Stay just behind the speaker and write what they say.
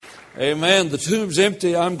Amen. The tomb's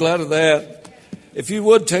empty. I'm glad of that. If you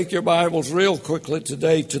would take your Bibles real quickly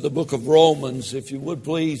today to the book of Romans, if you would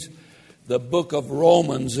please, the book of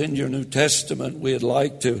Romans in your New Testament. We'd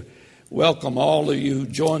like to welcome all of you who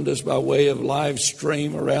joined us by way of live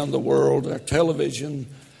stream around the world. Our television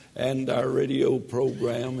and our radio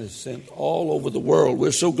program is sent all over the world.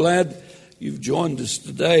 We're so glad you've joined us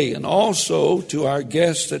today. And also to our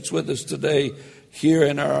guest that's with us today here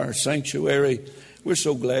in our sanctuary, we're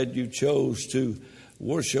so glad you chose to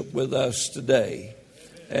worship with us today.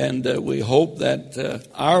 And we hope that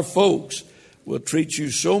our folks will treat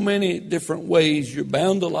you so many different ways, you're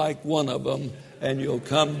bound to like one of them, and you'll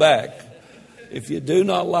come back. If you do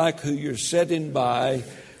not like who you're sitting by,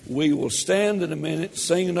 we will stand in a minute,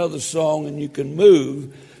 sing another song, and you can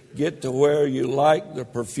move, get to where you like the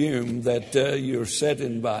perfume that you're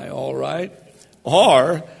sitting by, all right?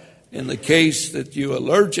 Or, in the case that you're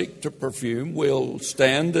allergic to perfume, we'll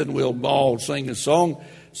stand and we'll all sing a song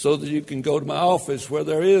so that you can go to my office where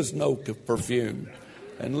there is no perfume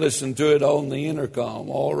and listen to it on the intercom,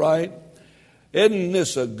 all right? Isn't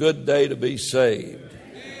this a good day to be saved?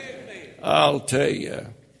 I'll tell you,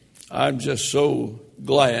 I'm just so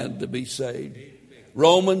glad to be saved.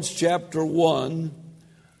 Romans chapter 1,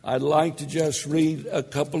 I'd like to just read a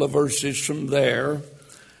couple of verses from there.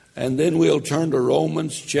 And then we'll turn to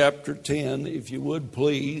Romans chapter 10, if you would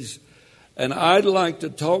please. And I'd like to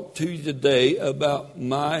talk to you today about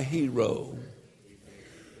my hero.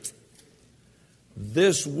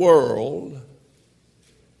 This world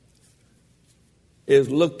is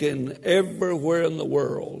looking everywhere in the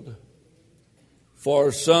world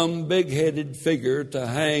for some big-headed figure to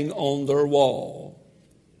hang on their wall.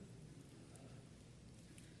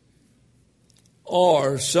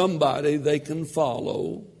 Or somebody they can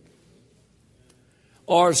follow.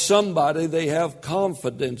 Or somebody they have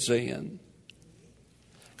confidence in.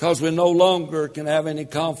 Because we no longer can have any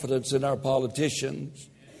confidence in our politicians.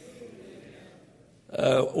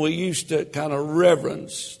 We used to kind of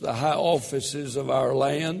reverence the high offices of our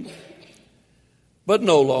land, but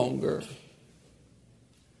no longer.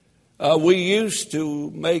 We used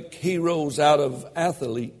to make heroes out of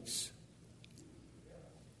athletes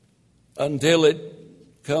until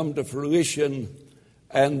it come to fruition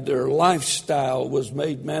and their lifestyle was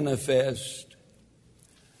made manifest,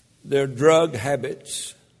 their drug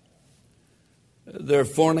habits, their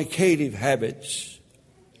fornicative habits.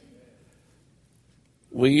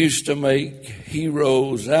 We used to make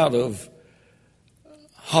heroes out of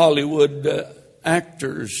Hollywood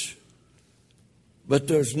actors, but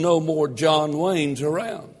there's no more John Waynes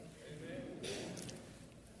around.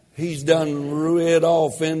 He's done rid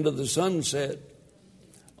off into the sunset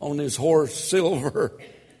on his horse Silver.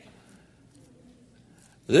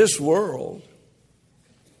 This world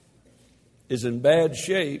is in bad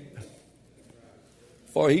shape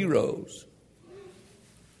for heroes.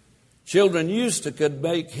 Children used to could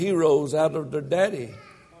make heroes out of their daddy.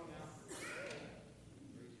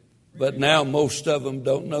 But now most of them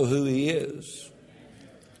don't know who he is.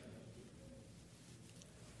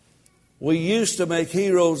 We used to make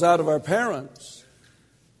heroes out of our parents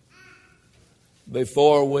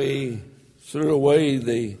before we threw away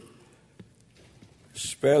the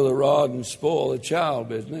spare the rod and spoil the child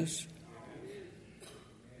business.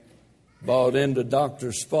 Bought into Dr.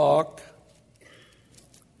 Spock.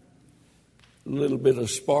 A little bit of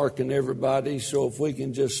spark in everybody, so if we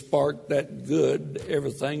can just spark that good,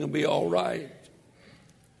 everything will be all right.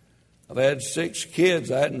 I've had 6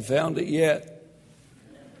 kids. I hadn't found it yet.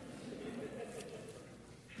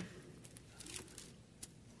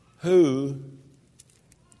 Who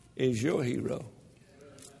is your hero?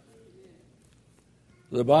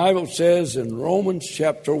 The Bible says in Romans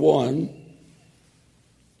chapter 1,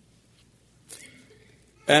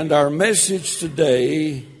 and our message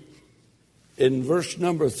today in verse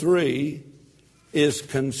number 3 is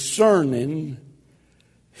concerning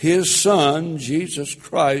his Son, Jesus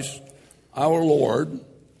Christ, our Lord,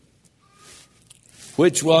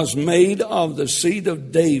 which was made of the seed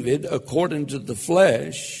of David according to the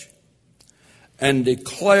flesh, and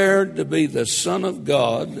declared to be the Son of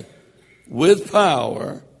God with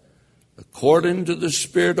power, according to the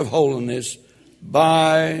Spirit of holiness,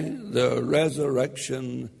 by the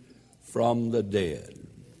resurrection from the dead.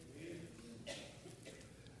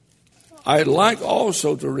 I'd like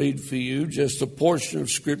also to read for you just a portion of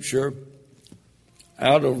Scripture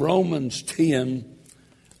out of Romans 10.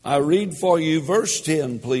 I read for you verse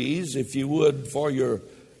 10, please, if you would, for your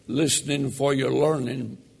listening, for your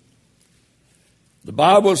learning. The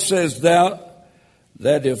Bible says that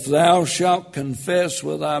if thou shalt confess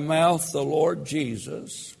with thy mouth the Lord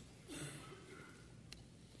Jesus,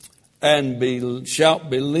 and shalt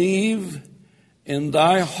believe in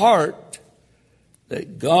thy heart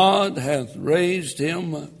that God hath raised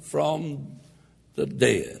him from the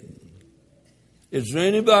dead. Is there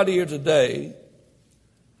anybody here today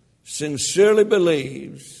sincerely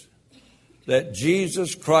believes that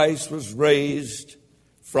Jesus Christ was raised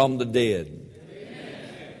from the dead?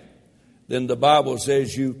 Amen. Then the Bible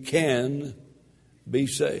says you can be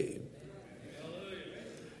saved.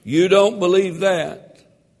 You don't believe that,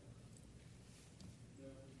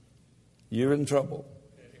 you're in trouble.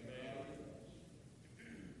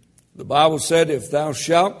 The Bible said, if thou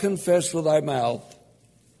shalt confess with thy mouth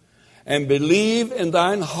and believe in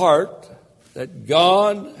thine heart that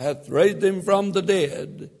God hath raised him from the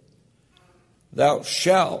dead, thou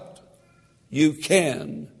shalt, you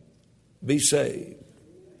can be saved.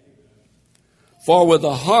 For with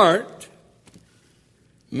the heart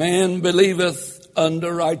man believeth unto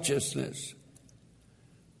righteousness,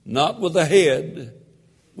 not with the head,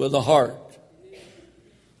 with the heart.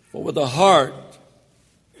 For with the heart,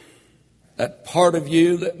 that part of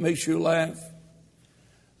you that makes you laugh,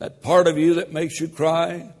 that part of you that makes you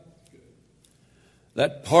cry,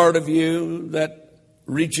 that part of you that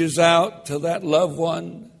reaches out to that loved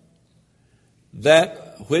one,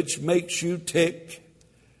 that which makes you tick,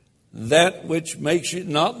 that which makes you,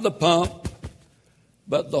 not the pump,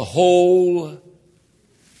 but the whole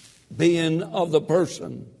being of the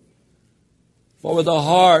person. For with the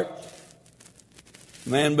heart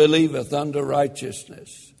man believeth unto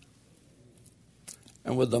righteousness,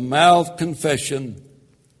 and with the mouth confession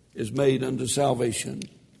is made unto salvation.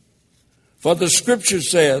 For the Scripture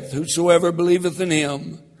saith, whosoever believeth in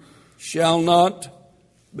him shall not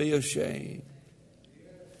be ashamed.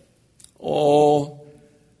 Oh,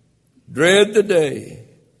 dread the day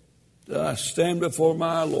that I stand before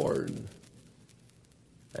my Lord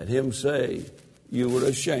and him say, you were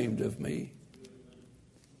ashamed of me.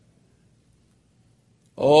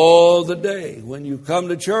 Oh, the day when you come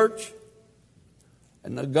to church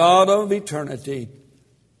and the God of eternity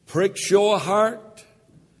pricks your heart,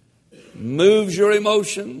 moves your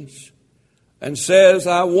emotions, and says,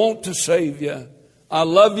 I want to save you. I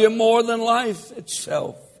love you more than life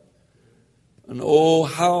itself. And oh,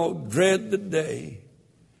 how dread the day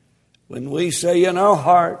when we say in our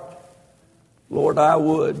heart, Lord, I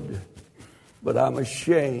would, but I'm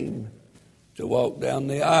ashamed to walk down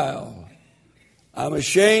the aisle. I'm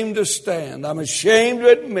ashamed to stand. I'm ashamed to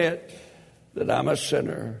admit that I'm a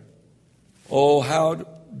sinner. Oh, how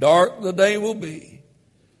dark the day will be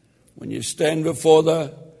when you stand before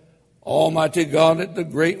the Almighty God at the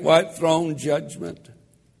great white throne judgment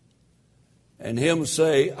and him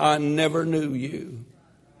say, I never knew you.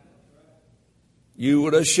 You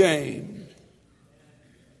were ashamed.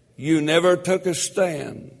 You never took a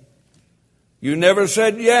stand. You never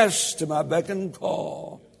said yes to my beck and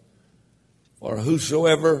call. For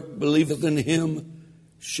whosoever believeth in him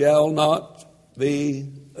shall not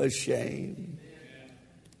be ashamed.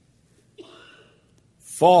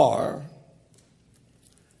 For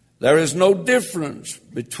there is no difference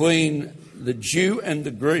between the Jew and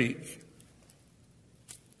the Greek.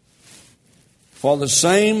 For the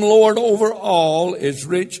same Lord over all is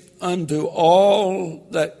rich unto all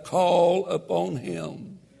that call upon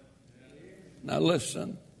him. Now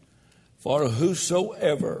listen. For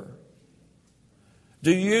whosoever.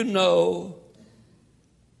 Do you know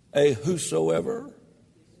a whosoever?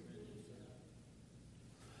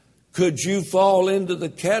 Could you fall into the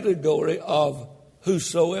category of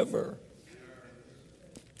whosoever?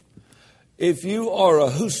 If you are a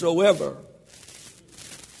whosoever,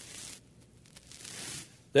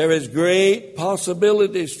 there is great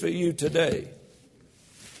possibilities for you today.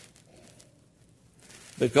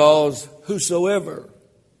 Because whosoever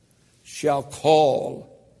shall call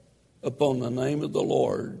upon the name of the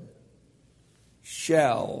Lord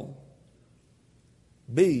shall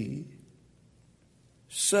be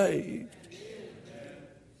saved.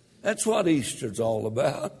 That's what Easter's all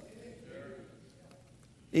about.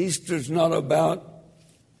 Easter's not about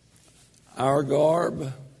our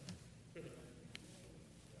garb.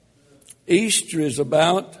 Easter is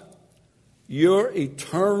about your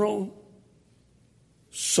eternal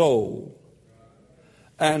soul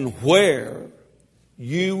and where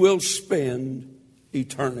you will spend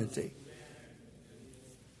eternity.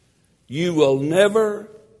 You will never,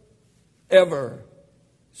 ever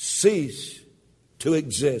cease to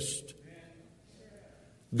exist.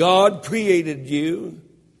 God created you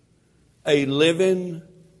a living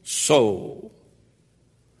soul.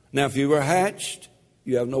 Now, if you were hatched,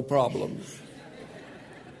 you have no problems.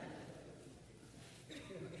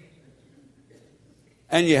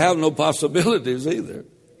 And you have no possibilities either.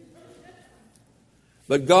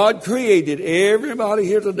 But God created everybody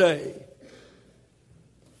here today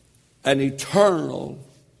an eternal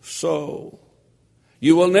soul.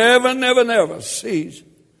 You will never, never, never cease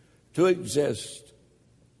to exist.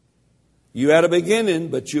 You had a beginning,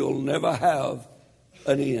 but you'll never have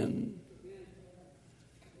an end.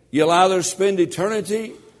 You'll either spend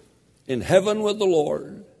eternity in heaven with the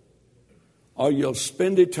Lord, or you'll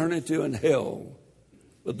spend eternity in hell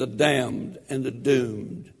with the damned and the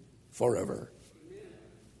doomed forever.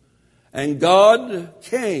 And God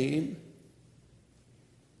came,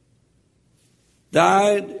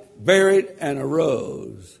 died, buried, and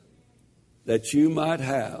arose that you might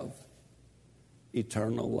have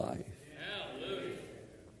eternal life.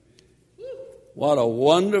 What a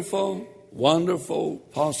wonderful, wonderful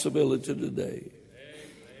possibility today.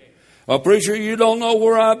 Well, preacher, you don't know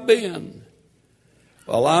where I've been.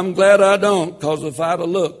 Well, I'm glad I don't, because if I'd have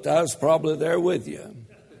looked, I was probably there with you.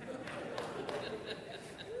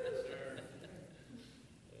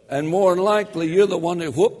 And more than likely, you're the one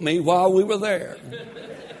that whooped me while we were there.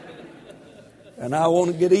 And I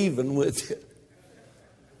want to get even with you.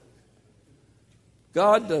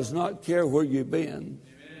 God does not care where you've been.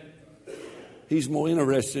 He's more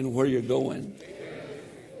interested in where you're going.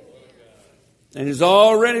 And He's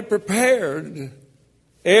already prepared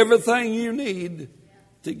everything you need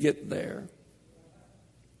to get there.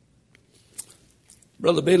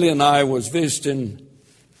 Brother Billy and I was visiting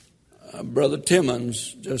Brother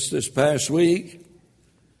Timmons just this past week.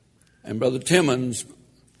 And Brother Timmons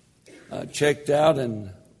checked out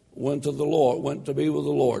and went to be with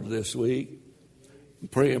the Lord this week.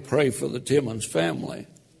 Pray for the Timmons family.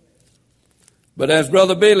 But as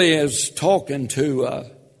Brother Billy is talking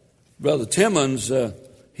to Brother Timmons,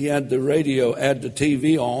 he had the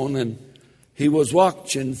TV on, and he was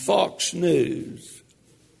watching Fox News.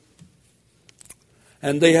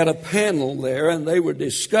 And they had a panel there, and they were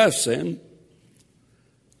discussing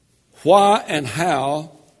why and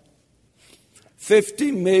how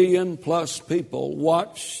 50 million plus people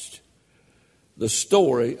watched the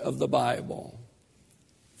story of the Bible.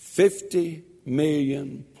 50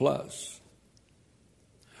 million plus.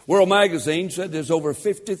 World Magazine said there's over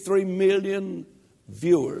 53 million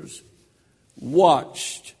viewers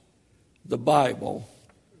watched the Bible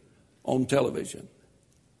on television,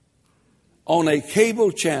 on a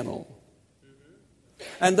cable channel.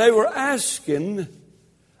 And they were asking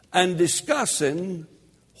and discussing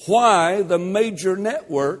why the major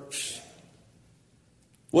networks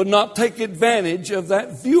would not take advantage of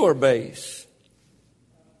that viewer base.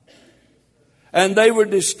 And they were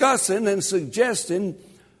discussing and suggesting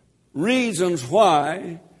reasons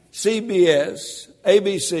why CBS,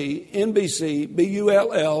 ABC, NBC,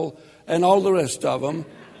 BULL, and all the rest of them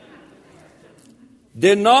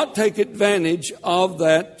did not take advantage of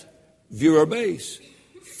that viewer base.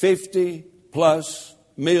 50 plus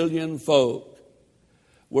million folk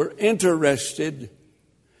were interested,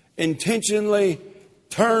 intentionally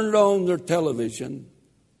turned on their television,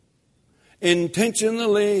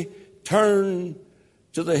 intentionally turned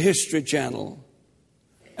to the History Channel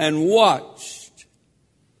and watched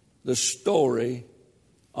the story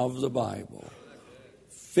of the Bible.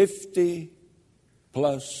 50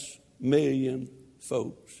 plus million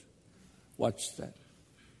folks watched that.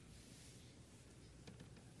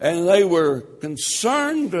 And they were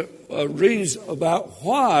concerned about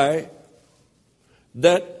why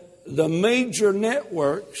that the major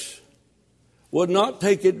networks would not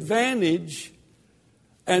take advantage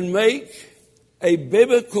and make a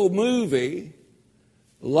biblical movie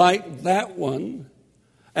like that one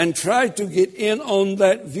and try to get in on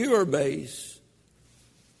that viewer base.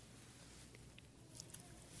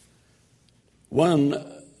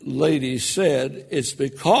 One lady said it's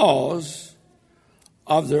because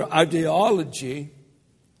of their ideology,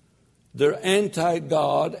 their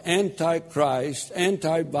anti-God, anti-Christ,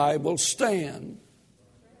 anti-Bible stand.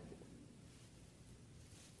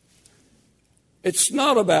 It's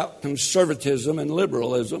not about conservatism and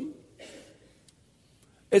liberalism.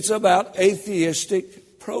 It's about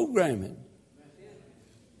atheistic programming.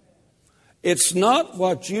 It's not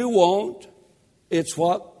what you want, it's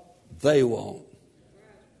what they want.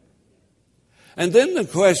 And then the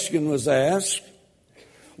question was asked,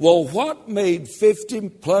 well, what made 50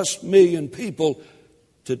 plus million people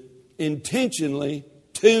to intentionally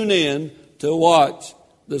tune in to watch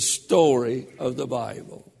the story of the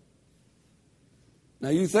Bible? Now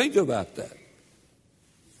you think about that.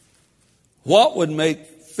 What would make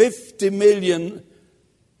 50 million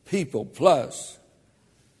people plus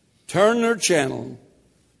turn their channel,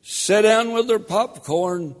 sit down with their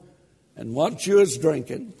popcorn and what you was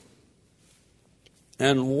drinking,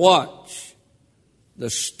 and watch the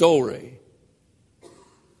story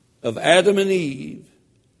of Adam and Eve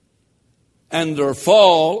and their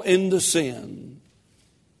fall into sin,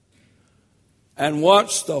 and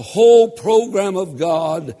watch the whole program of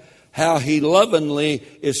God, how He lovingly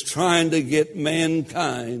is trying to get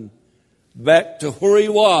mankind back to where He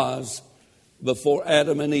was before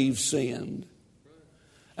Adam and Eve sinned.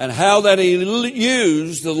 And how that He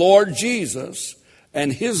used the Lord Jesus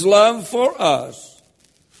and His love for us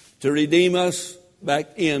to redeem us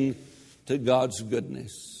back into God's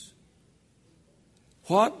goodness.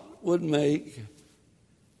 What would make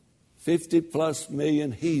 50 plus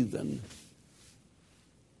million heathen?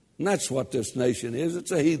 And that's what this nation is.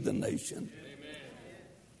 It's a heathen nation. Amen.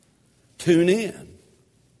 Tune in.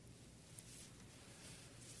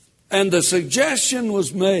 And the suggestion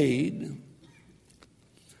was made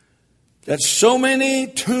that so many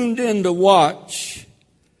tuned in to watch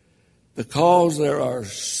because there are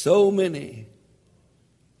so many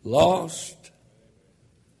lost,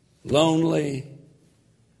 lonely,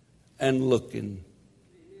 and looking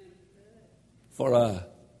for a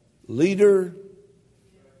leader,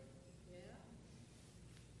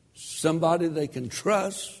 somebody they can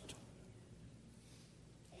trust.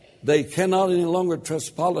 They cannot any longer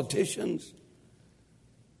trust politicians.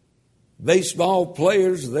 Baseball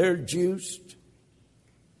players, they're juiced.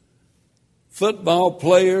 Football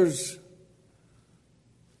players,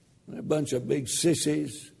 they're a bunch of big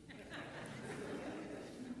sissies.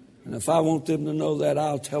 And if I want them to know that,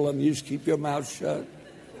 I'll tell them, you just keep your mouth shut.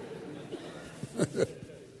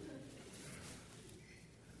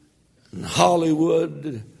 And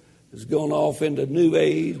Hollywood has gone off into New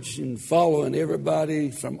Age and following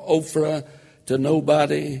everybody from Oprah to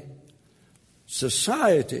nobody.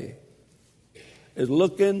 Society is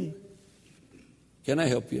looking, can I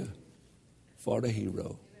help you, for the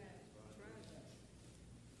hero.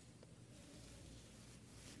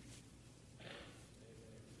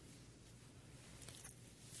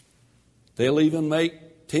 They'll even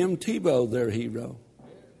make Tim Tebow their hero,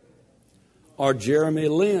 or Jeremy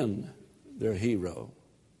Lin their hero.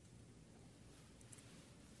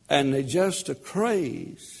 And they just a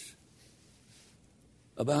craze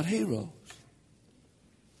about heroes.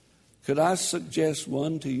 Could I suggest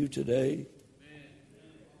one to you today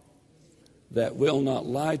that will not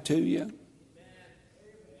lie to you?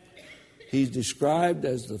 He's described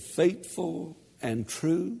as the faithful and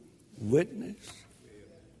true witness.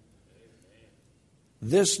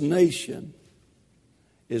 This nation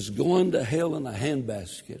is going to hell in a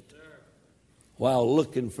handbasket while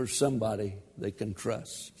looking for somebody they can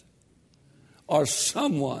trust or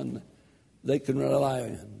someone they can rely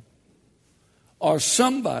on or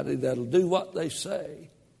somebody that'll do what they say.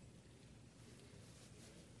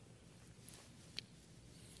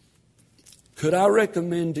 Could I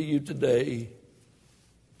recommend to you today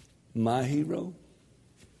my hero?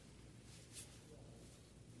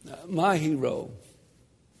 My hero.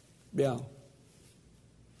 Yeah.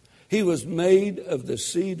 He was made of the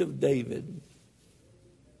seed of David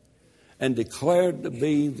and declared to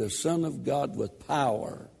be the Son of God with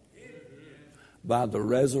power by the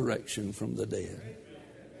resurrection from the dead.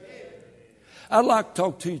 I'd like to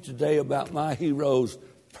talk to you today about my hero's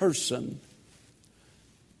person,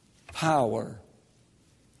 power,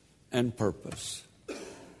 and purpose.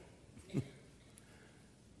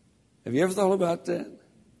 Have you ever thought about that?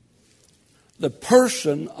 The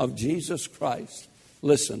person of Jesus Christ.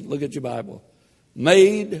 Listen, look at your Bible.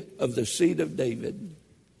 Made of the seed of David.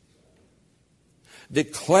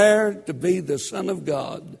 Declared to be the Son of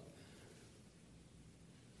God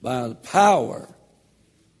by the power,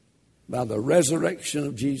 by the resurrection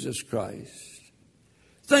of Jesus Christ.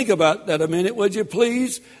 Think about that a minute, would you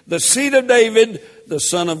please? The seed of David, the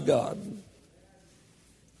Son of God.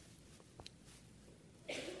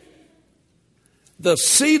 The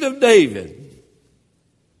seed of David.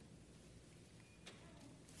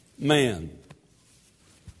 Man.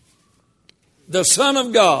 The Son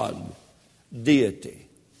of God, deity.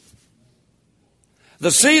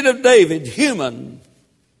 The seed of David, human.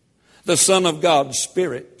 The Son of God,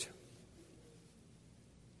 spirit.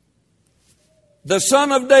 The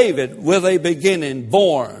Son of David with a beginning,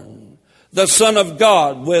 born. The Son of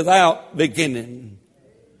God without beginning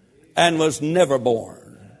and was never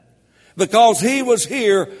born. Because He was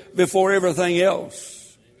here before everything else.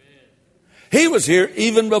 He was here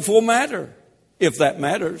even before matter, if that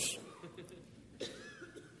matters.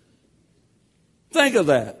 Think of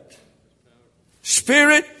that.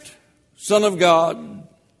 Spirit, Son of God,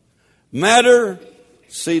 matter,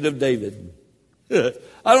 seed of David.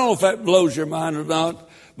 I don't know if that blows your mind or not,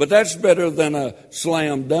 but that's better than a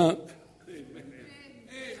slam dunk.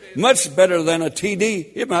 Much better than a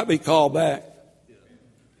TD. It might be called back.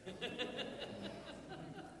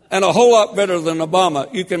 And a whole lot better than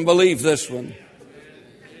Obama. You can believe this one.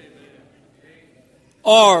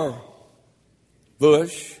 Or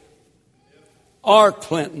Bush. Or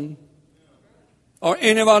Clinton. Or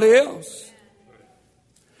anybody else.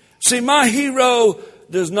 See, my hero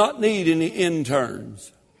does not need any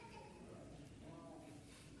interns.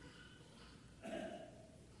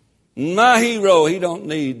 My hero, he don't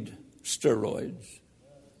need steroids.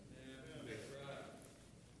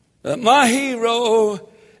 My hero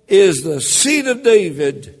is the seed of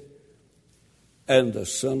David and the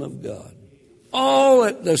Son of God. All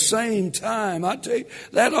at the same time. I tell you,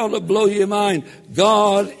 that ought to blow your mind.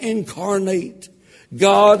 God incarnate.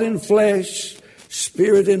 God in flesh.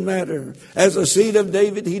 Spirit and matter. As the seed of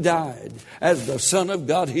David, he died. As the Son of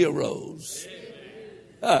God, he arose.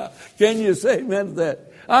 Can you say amen to that?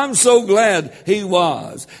 I'm so glad he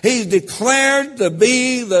was. He's declared to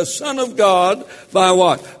be the Son of God by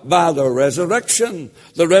what? By the resurrection.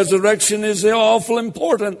 The resurrection is awful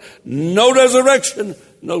important. No resurrection,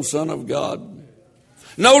 no Son of God.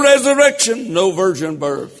 No resurrection, no virgin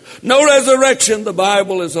birth. No resurrection, the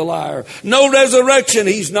Bible is a liar. No resurrection,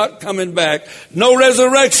 he's not coming back. No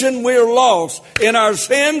resurrection, we're lost in our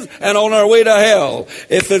sins and on our way to hell.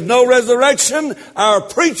 If there's no resurrection, our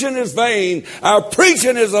preaching is vain. Our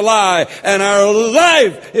preaching is a lie. And our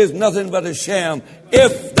life is nothing but a sham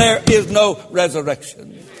if there is no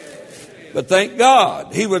resurrection. But thank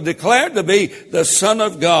God, he was declared to be the Son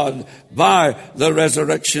of God by the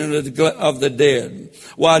resurrection of the dead.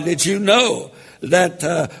 Why, did you know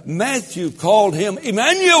that Matthew called him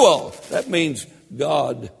Emmanuel? That means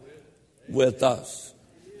God with us.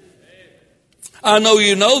 I know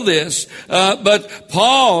you know this, but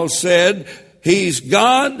Paul said he's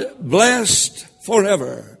God blessed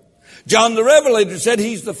forever. John the Revelator said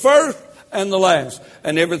he's the first and the last,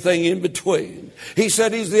 and everything in between. He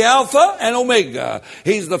said he's the Alpha and Omega.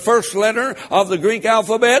 He's the first letter of the Greek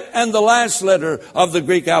alphabet and the last letter of the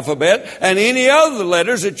Greek alphabet. And any other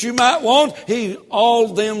letters that you might want, he all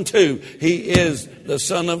them too. He is the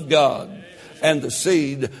Son of God and the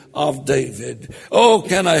seed of David. Oh,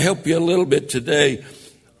 can I help you a little bit today?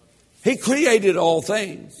 He created all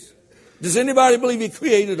things. Does anybody believe he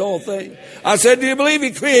created all things? I said, do you believe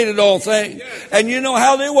he created all things? And you know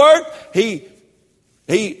how they work? He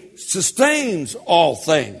sustains all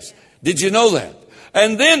things. Did you know that?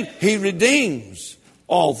 And then he redeems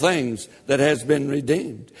all things that has been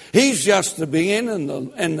redeemed. He's just the beginning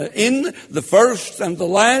and the end, the first and the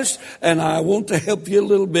last. And I want to help you a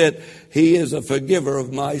little bit. He is a forgiver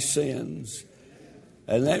of my sins.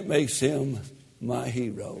 And that makes him my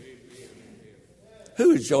hero.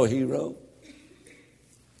 Who is your hero?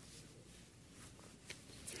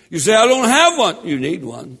 You say, I don't have one. You need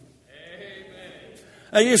one.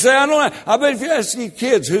 And you say, I don't have. I bet if you ask your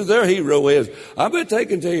kids who their hero is, I bet they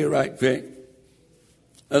can tell you right quick.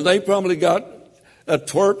 And they probably got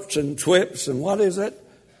twerps and twips and what is it?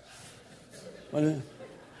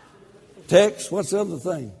 Text. What's the other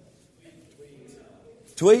thing?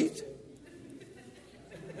 Tweet.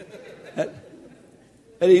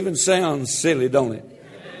 It even sounds silly, don't it?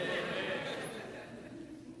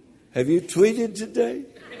 Have you tweeted today?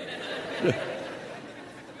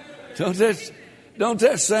 Don't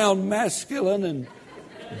that sound masculine and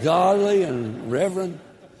godly and reverent?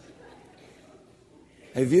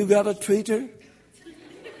 Have you got a tweeter?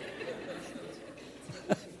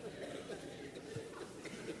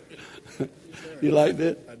 You like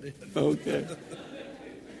that? I did. Okay.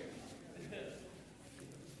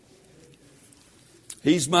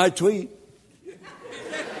 He's my tweet.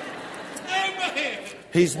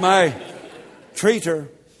 He's my treater.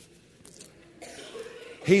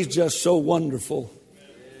 He's just so wonderful.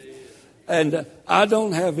 And I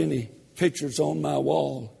don't have any pictures on my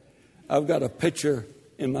wall. I've got a picture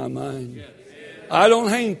in my mind. I don't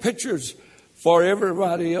hang pictures for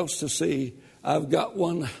everybody else to see. I've got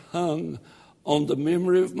one hung on the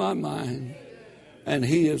memory of my mind. And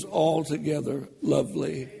he is altogether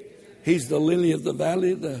lovely. He's the lily of the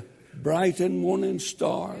valley, the bright and morning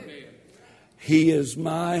star. He is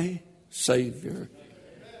my Savior,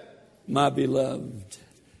 my beloved.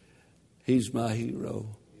 He's my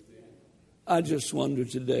hero. I just wonder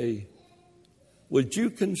today, would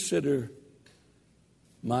you consider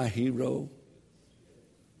my hero?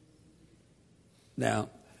 Now,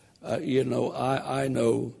 I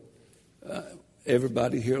know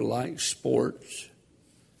everybody here likes sports.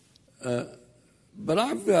 But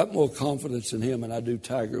I've got more confidence in him than I do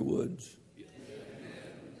Tiger Woods.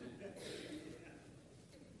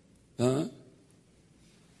 Huh?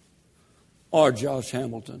 or Josh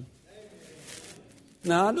Hamilton.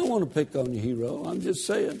 Now, I don't want to pick on your hero. I'm just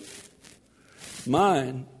saying.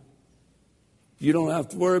 Mine, you don't have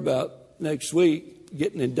to worry about next week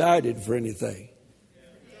getting indicted for anything.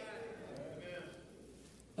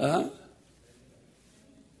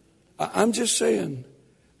 I'm just saying,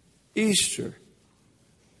 Easter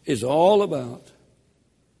is all about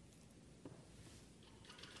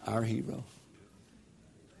our hero.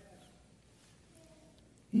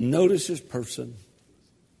 Notice his person.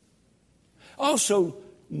 Also,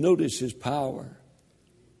 notice his power.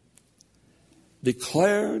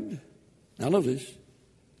 Declared, now notice,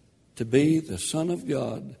 to be the Son of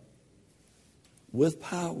God with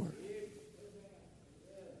power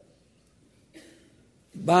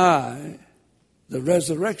by the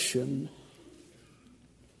resurrection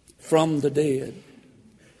from the dead.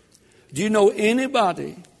 Do you know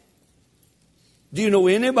anybody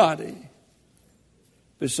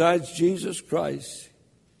besides Jesus Christ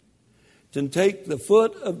can take the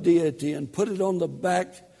foot of deity and put it on the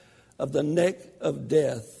back of the neck of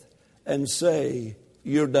death and say,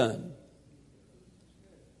 you're done?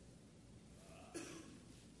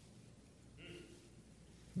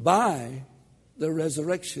 By the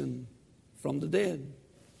resurrection from the dead.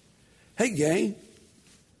 Hey, gang,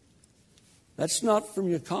 that's not from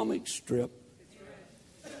your comic strip.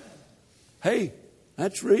 Hey,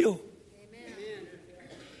 that's real.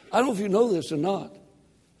 I don't know if you know this or not,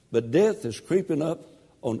 but death is creeping up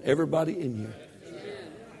on everybody in here.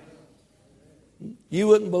 You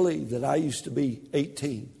wouldn't believe that I used to be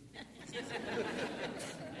 18.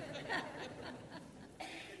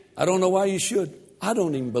 I don't know why you should. I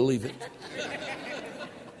don't even believe it.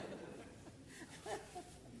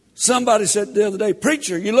 Somebody said the other day,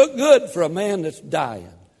 preacher, you look good for a man that's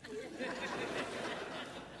dying.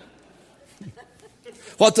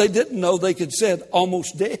 What they didn't know, they could said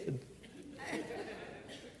almost dead.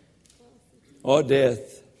 Or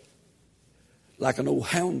death, like an old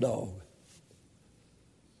hound dog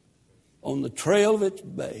on the trail of its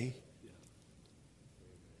bay,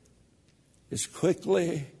 is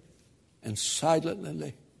quickly and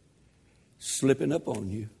silently slipping up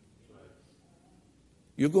on you.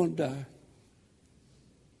 You're going to die.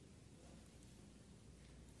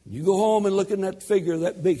 You go home and look at that figure,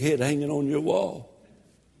 that big head hanging on your wall,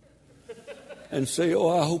 and say, oh,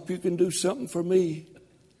 I hope you can do something for me.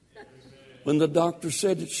 When the doctor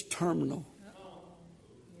said it's terminal.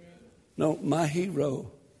 No, my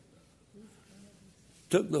hero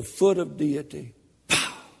took the foot of deity,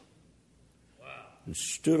 pow, and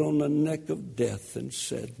stood on the neck of death and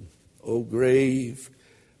said, O grave,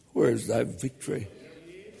 where's thy victory?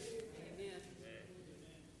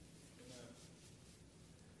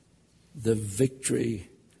 The victory,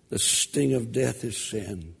 the sting of death is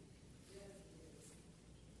sin.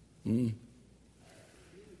 The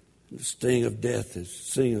sting of death is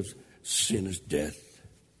sin is death.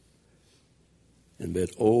 And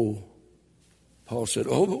but Paul said,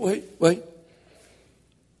 but wait.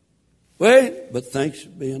 But thanks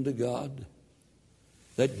be unto God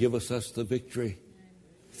that giveth us the victory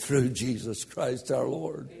through Jesus Christ our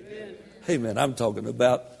Lord. Amen. I'm talking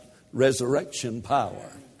about resurrection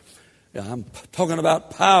power. Yeah, I'm talking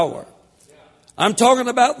about power. I'm talking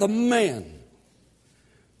about the man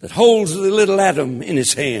that holds the little atom in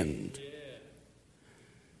his hand.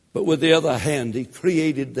 But with the other hand, he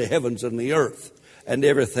created the heavens and the earth and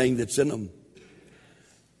everything that's in them.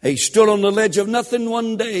 He stood on the ledge of nothing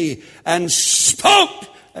one day and spoke,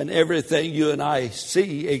 and everything you and I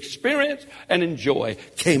see, experience, and enjoy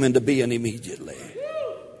came into being immediately.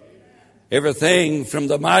 Everything from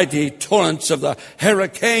the mighty torrents of the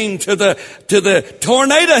hurricane to the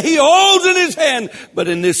tornado he holds in his hand. But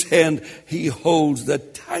in this hand, he holds the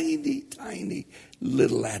tiny, tiny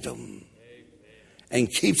little atom and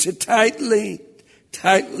keeps it tightly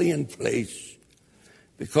in place.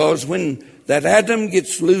 Because when that atom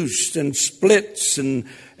gets loosed and splits and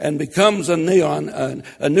becomes a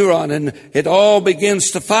neuron, and it all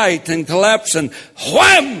begins to fight and collapse, and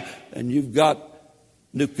wham! And you've got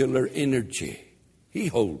nuclear energy. He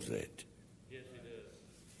holds it.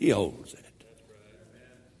 He holds it.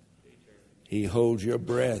 He holds your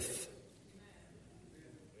breath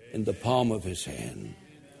in the palm of his hand.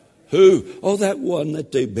 Who? Oh, that one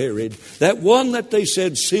that they buried. That one that they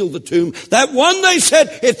said sealed the tomb. That one they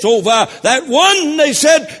said it's over. That one they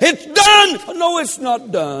said it's done. No, it's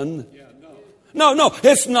not done. No,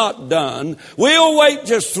 it's not done. We'll wait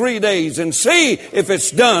just 3 days and see if it's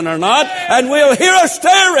done or not. And we'll hear a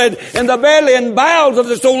stirring in the belly and bowels of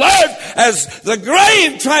this old earth as the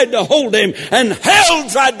grave tried to hold him and hell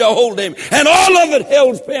tried to hold him and all of it,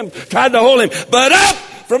 hell's pimp, tried to hold him. But up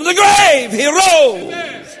From the grave he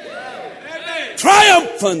rose.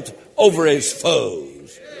 Triumphant over his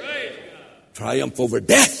foes. Triumph over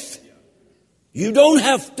death. You don't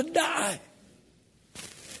have to die.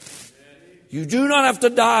 You do not have to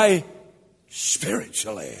die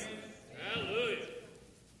spiritually.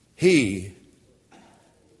 He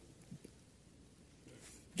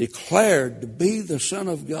declared to be the Son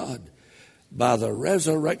of God by the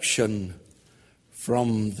resurrection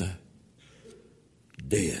from the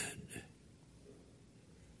dead.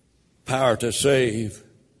 Power to save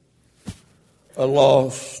a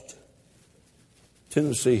lost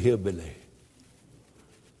Tennessee hillbilly.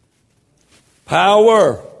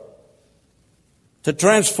 Power to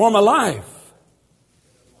transform a life.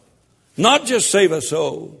 Not just save a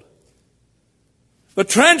soul, but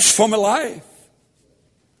transform a life.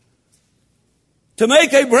 To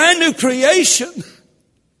make a brand new creation.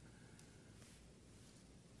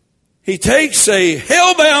 He takes a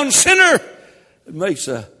hell-bound sinner and makes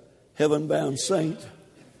a heaven-bound saint.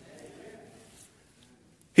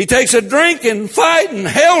 He takes a drinking, fighting,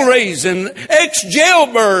 hell-raising,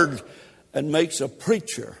 ex-jailbird and makes a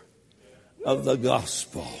preacher of the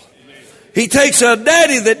gospel. He takes a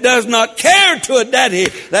daddy that does not care to a daddy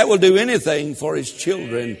that will do anything for his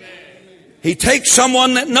children. He takes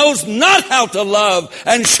someone that knows not how to love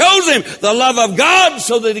and shows him the love of God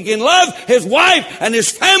so that he can love his wife and his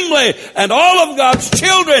family and all of God's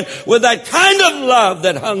children with that kind of love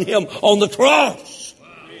that hung him on the cross.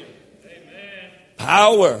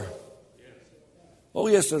 Power. Oh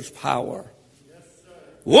yes, there's power.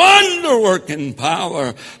 Wonder-working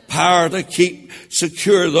power. Power to keep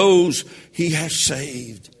secure those he has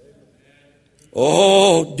saved.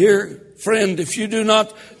 Oh, dear friend, if you do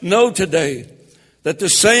not know today that the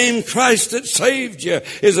same Christ that saved you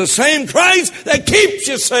is the same Christ that keeps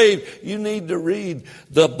you saved, you need to read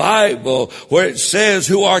the Bible where it says,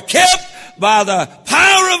 who are kept by the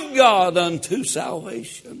power of God unto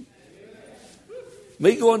salvation.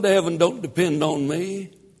 Me going to heaven don't depend on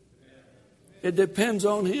me. It depends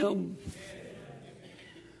on him.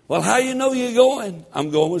 Well, how you know you're going?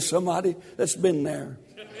 I'm going with somebody that's been there.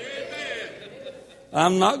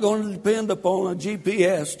 I'm not going to depend upon a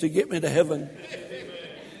GPS to get me to heaven.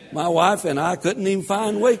 My wife and I couldn't even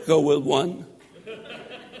find Waco with one.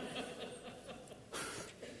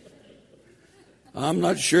 I'm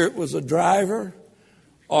not sure it was the driver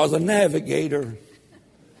or the navigator.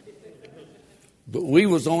 But we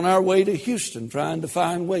was on our way to Houston trying to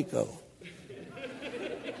find Waco.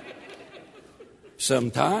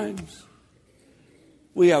 Sometimes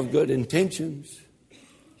we have good intentions.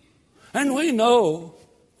 And we know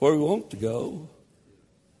where we want to go.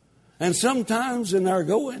 And sometimes in our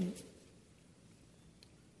going,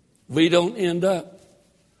 we don't end up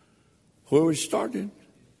where we started.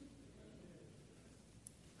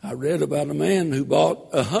 I read about a man who bought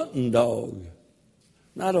a hunting dog.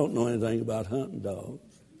 Now, I don't know anything about hunting dogs.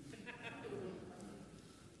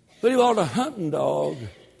 But he bought a hunting dog.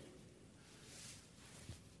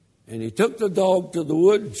 And he took the dog to the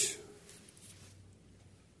woods.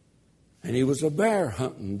 And he was a bear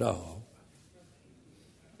hunting dog.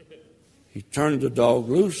 He turned the dog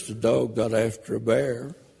loose. The dog got after a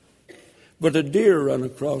bear. But a deer ran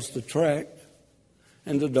across the track.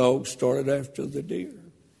 And the dog started after the deer.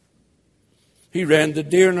 He ran the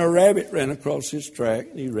deer and a rabbit ran across his track.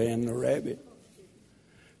 And he ran the rabbit.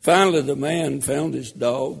 Finally, the man found his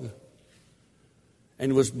dog.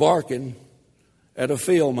 And was barking at a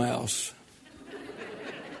field mouse.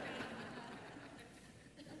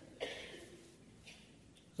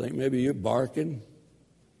 Think maybe you're barking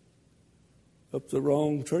up the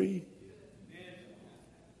wrong tree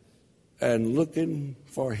and looking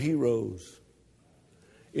for heroes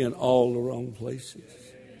in all the wrong places.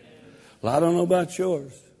 Well, I don't know about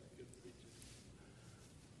yours,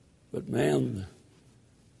 but man,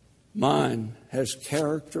 mine has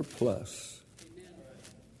character plus.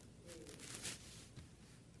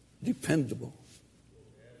 Dependable.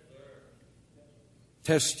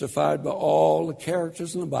 Testified by all the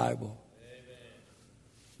characters in the Bible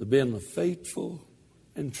to being a faithful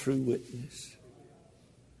and true witness.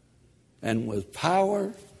 And with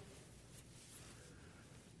power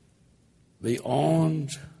beyond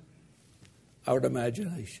our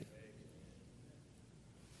imagination.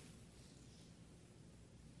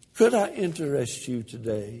 Could I interest you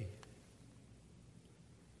today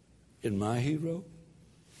in my hero?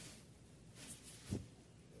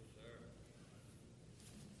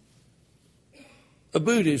 A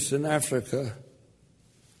Buddhist in Africa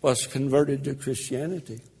was converted to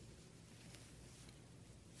Christianity.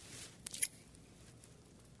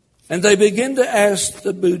 And they began to ask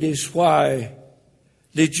the Buddhist why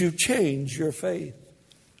Did you change your faith?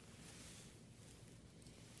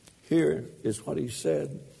 Here is what he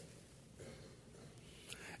said.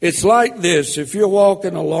 It's like this. If you're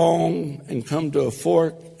walking along and come to a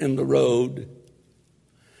fork in the road,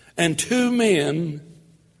 and two men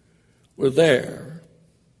were there.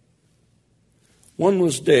 One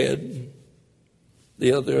was dead,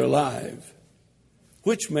 the other alive.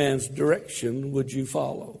 Which man's direction would you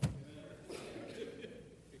follow?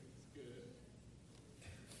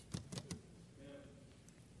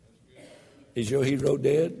 Is your hero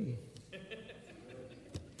dead?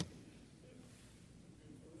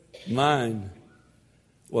 Mine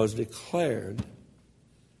was declared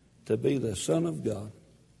to be the Son of God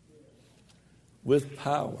with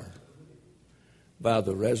power by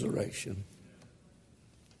the resurrection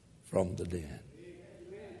from the dead.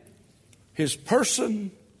 His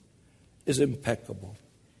person is impeccable.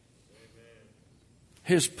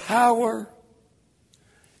 His power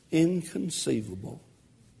inconceivable.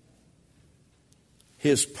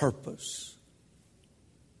 His purpose.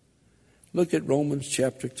 Look at Romans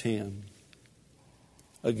chapter 10.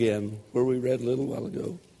 Again, where we read a little while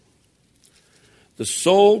ago. The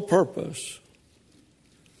sole purpose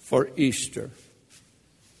for Easter.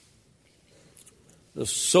 The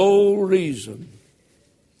sole reason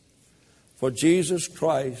for Jesus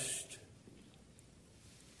Christ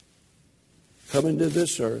coming to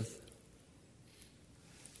this earth,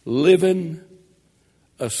 living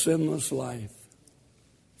a sinless life,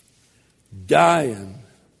 dying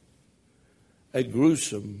a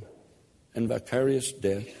gruesome and vicarious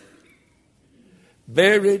death,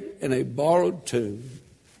 buried in a borrowed tomb,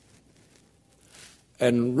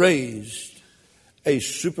 and raised a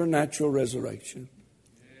supernatural resurrection.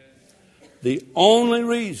 The only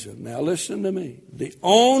reason, now listen to me, the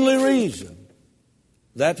only reason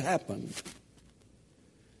that happened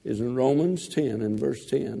is in Romans 10 and verse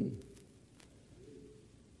 10.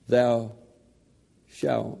 Thou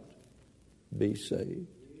shalt be saved.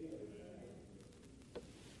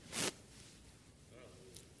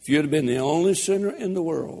 If you'd have been the only sinner in the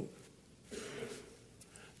world,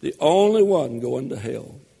 the only one going to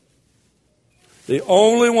hell, the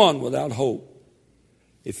only one without hope,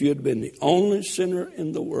 if you had been the only sinner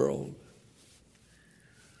in the world,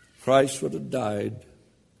 Christ would have died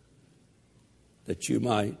that you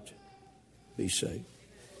might be saved.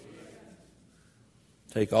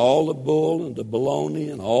 Take all the bull and the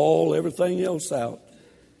baloney and everything else out.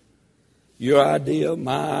 Your idea,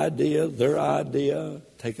 my idea, their idea,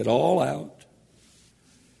 take it all out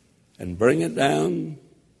and bring it down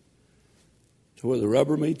to where the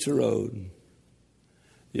rubber meets the road.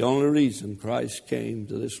 The only reason Christ came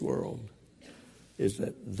to this world is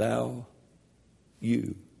that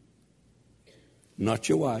you, not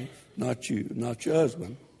your wife, not you, not your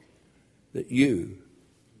husband, that you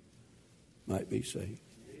might be saved.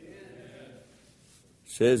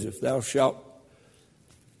 It says, if thou shalt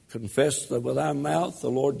confess with thy mouth the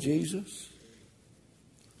Lord Jesus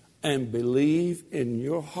and believe in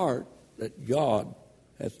your heart that God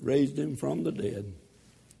hath raised him from the dead,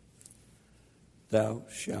 thou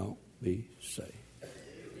shalt be saved.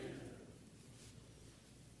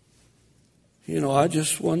 You know, I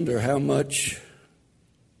just wonder how much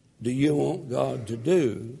do you want God to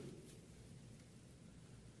do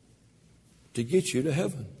to get you to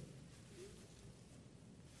heaven?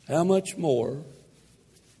 How much more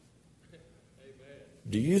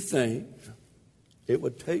do you think it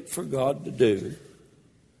would take for God to do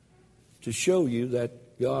to show you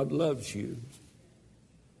that God loves you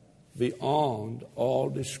beyond all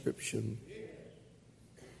description?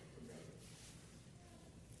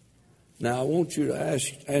 Now, I want you to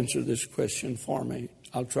answer this question for me.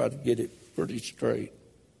 I'll try to get it pretty straight.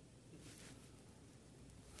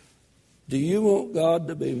 Do you want God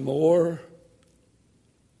to be more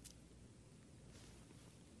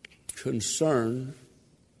concerned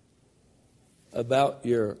about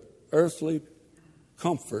your earthly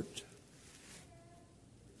comfort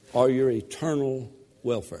or your eternal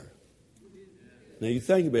welfare? Now, you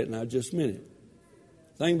think about it now just a minute.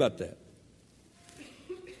 Think about that.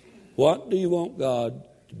 What do you want God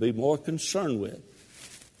to be more concerned with?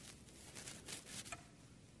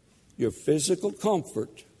 Your physical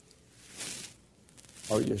comfort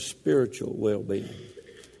or your spiritual well-being?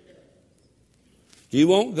 Do you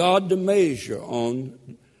want God to measure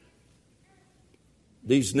on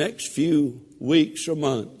these next few weeks or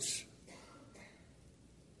months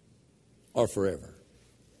or forever?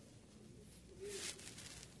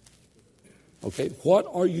 Okay, what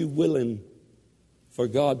are you willing for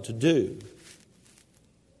God to do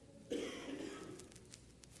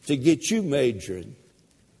to get you majoring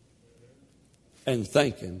and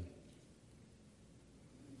thinking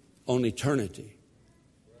on eternity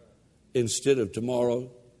instead of tomorrow,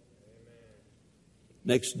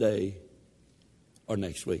 next day, or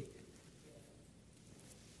next week?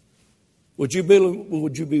 Would you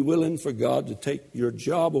be willing for God to take your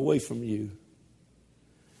job away from you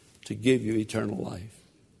to give you eternal life?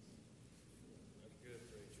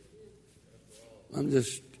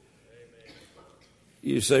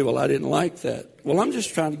 You say, well, I didn't like that. Well, I'm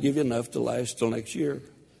just trying to give you enough to last till next year.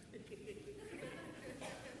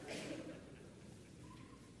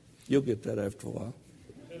 You'll get that after a while.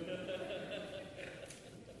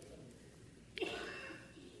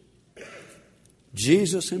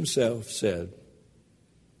 Jesus himself said,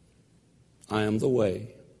 I am the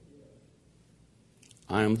way.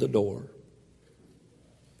 I am the door.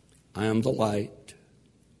 I am the light.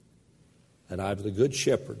 And I am the good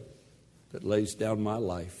shepherd that lays down my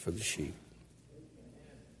life for the sheep.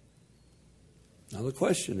 Now the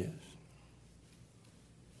question is,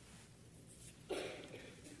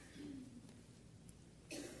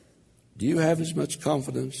 do you have as much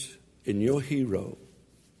confidence in your hero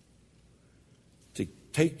to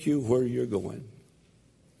take you where you're going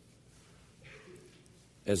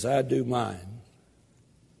as I do mine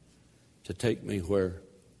to take me where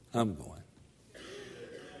I'm going?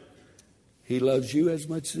 He loves you as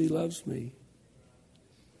much as he loves me.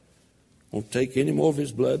 Won't take any more of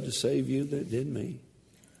his blood to save you than it did me.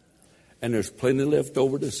 And there's plenty left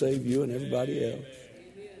over to save you and everybody else.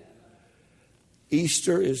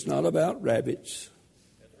 Easter is not about rabbits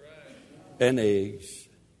and eggs.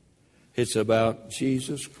 It's about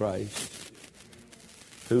Jesus Christ,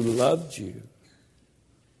 who loved you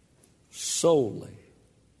solely,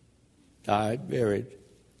 died, buried,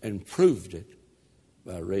 and proved it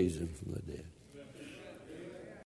by raising from the dead.